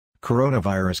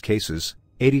Coronavirus cases,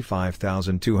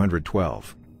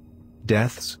 85,212.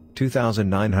 Deaths,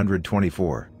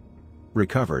 2,924.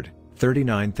 Recovered,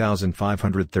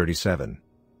 39,537.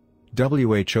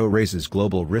 WHO raises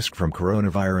global risk from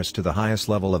coronavirus to the highest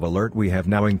level of alert. We have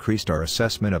now increased our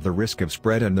assessment of the risk of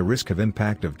spread and the risk of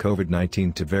impact of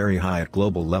COVID-19 to very high at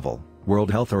global level,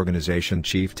 World Health Organization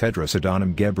Chief Tedros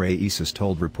Adhanom Ghebreyesus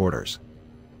told reporters.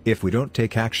 If we don't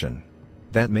take action,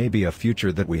 that may be a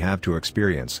future that we have to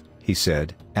experience, he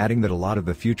said, adding that a lot of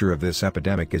the future of this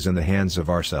epidemic is in the hands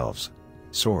of ourselves.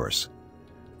 Source: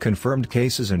 confirmed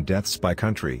cases and deaths by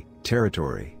country,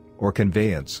 territory, or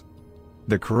conveyance.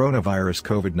 The coronavirus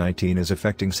COVID-19 is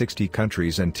affecting 60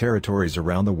 countries and territories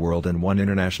around the world and one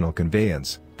international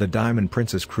conveyance, the Diamond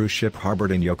Princess cruise ship harbored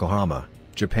in Yokohama,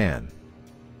 Japan.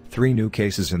 3 new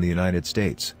cases in the United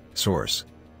States, source: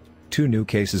 2 new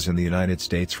cases in the United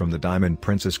States from the Diamond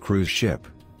Princess cruise ship.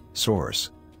 Source: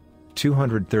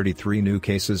 233 new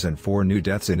cases and 4 new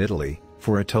deaths in Italy,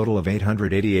 for a total of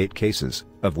 888 cases,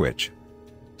 of which.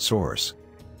 Source: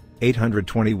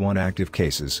 821 active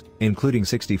cases, including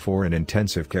 64 in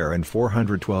intensive care and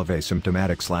 412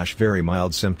 asymptomatic/very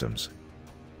mild symptoms.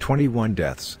 21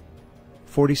 deaths.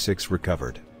 46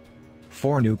 recovered.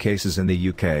 4 new cases in the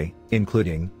UK,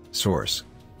 including. Source: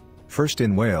 first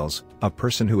in Wales, a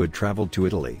person who had travelled to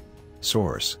Italy.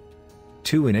 Source: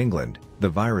 2 in England, the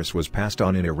virus was passed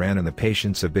on in Iran and the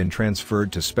patients have been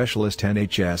transferred to specialist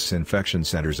NHS infection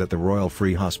centres at the Royal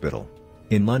Free Hospital.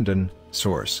 In London.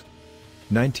 Source: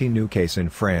 19 new case in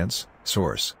France.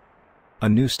 Source: a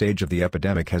new stage of the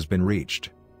epidemic has been reached.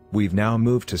 We've now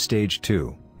moved to stage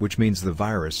 2, which means the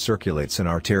virus circulates in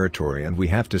our territory and we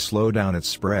have to slow down its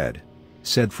spread,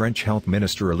 said French Health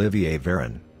Minister Olivier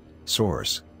Véran.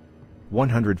 Source: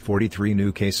 143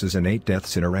 new cases and 8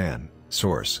 deaths in Iran.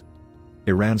 Source: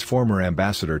 Iran's former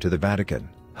ambassador to the Vatican,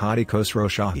 Hadi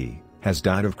Khosrowshahi, has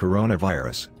died of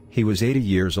coronavirus. He was 80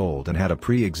 years old and had a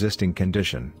pre-existing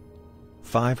condition.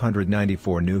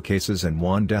 594 new cases and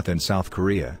 1 death in South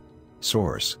Korea.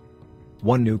 Source: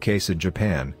 1 new case in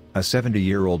Japan, a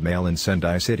 70-year-old male in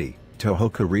Sendai City,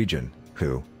 Tohoku region,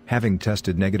 who, having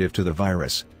tested negative to the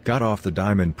virus, got off the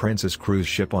Diamond Princess cruise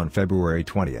ship on February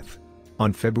 20th.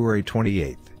 On February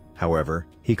 28th, however,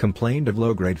 he complained of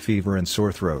low-grade fever and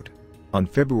sore throat. On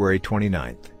February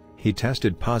 29th, he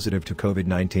tested positive to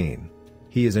COVID-19.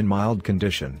 He is in mild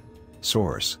condition.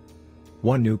 Source: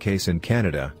 1 new case in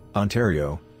Canada,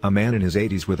 Ontario, a man in his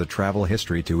 80s with a travel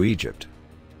history to Egypt.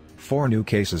 4 new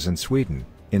cases in Sweden,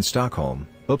 in Stockholm,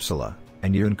 Uppsala,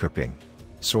 and Jönköping.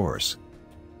 Source: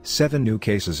 7 new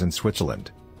cases in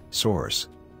Switzerland. Source: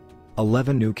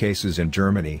 11 new cases in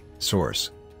Germany.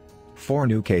 Source: 4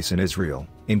 new cases in Israel,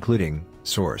 including.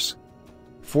 Source: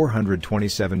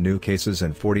 427 new cases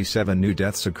and 47 new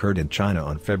deaths occurred in China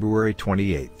on February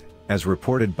 28, as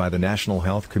reported by the National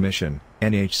Health Commission,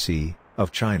 NHC,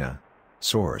 of China.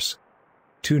 Source: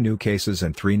 2 new cases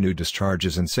and 3 new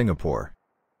discharges in Singapore.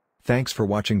 Thanks for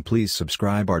watching. Please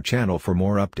subscribe our channel for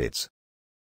more updates.